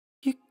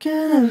You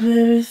can have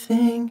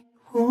everything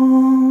you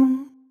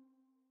want,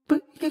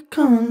 but you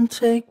can't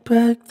take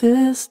back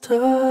this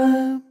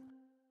time.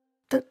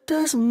 That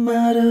doesn't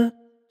matter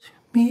to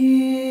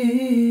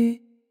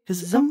me,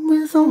 'cause I'm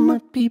with all my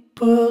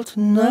people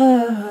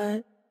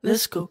tonight.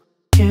 Let's go.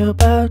 You're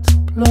about to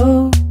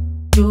blow,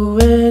 you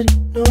already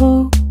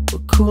know. We're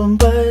cooling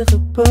by the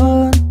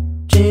bun,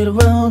 jade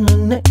around her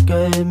neck,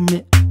 I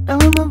admit.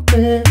 I'm a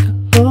wreck, a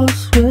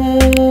lost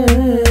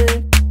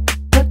wreck.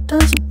 That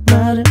doesn't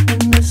matter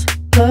in this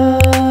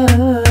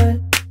life,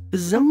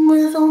 'cause I'm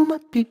with all my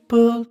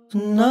people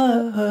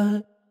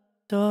tonight.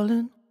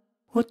 Darling,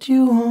 what do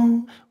you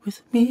want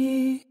with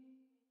me?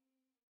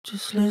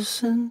 Just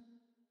listen,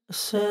 I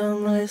said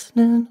I'm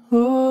listening,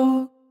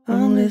 oh,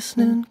 I'm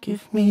listening.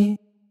 Give me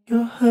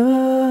your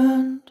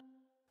hand.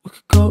 We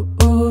could go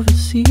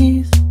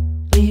overseas,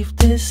 leave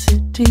this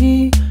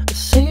city. I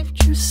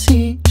saved your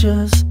seat,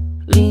 just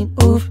lean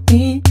over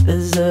me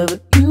as ever.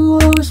 You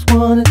always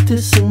wanted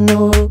this, I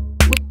know.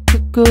 We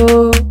could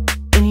go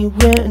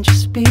anywhere and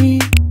just be,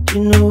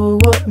 you know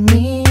what I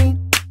mean.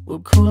 We're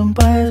cooling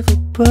by the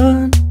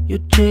bun, your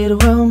jade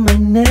around my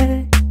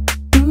neck.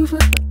 Moving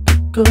like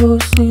it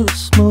goes through the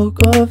smoke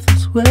of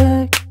this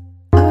wreck.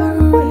 I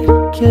don't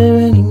really care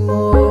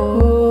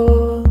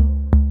anymore,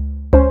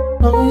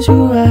 as long as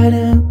you're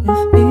riding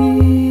with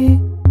me.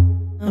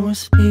 And we're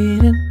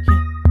speeding,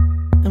 yeah,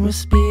 and we're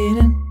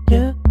speeding,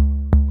 yeah.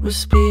 We're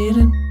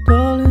speeding,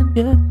 darling,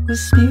 yeah. We're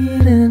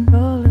speeding,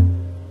 darling.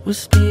 We're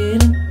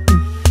speeding,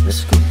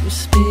 let's go. We're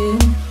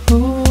speeding,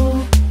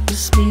 oh,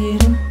 we're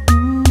speeding,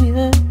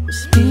 yeah. We're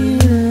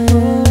speeding,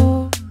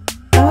 oh.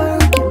 I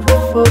don't give a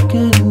fuck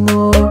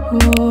anymore.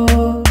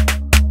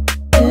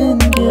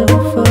 Didn't give a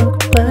fuck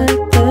back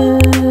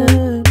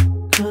then,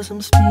 'cause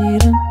I'm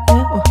speeding,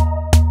 yeah.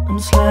 I'm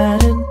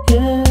sliding,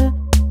 yeah.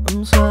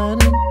 I'm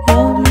sliding,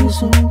 yeah.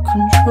 Losing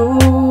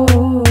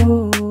control.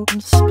 I'm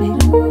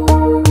speeding,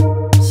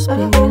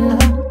 speeding.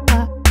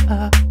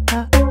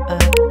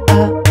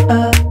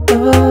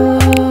 Give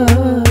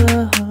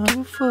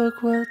a fuck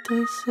what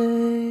they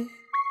say.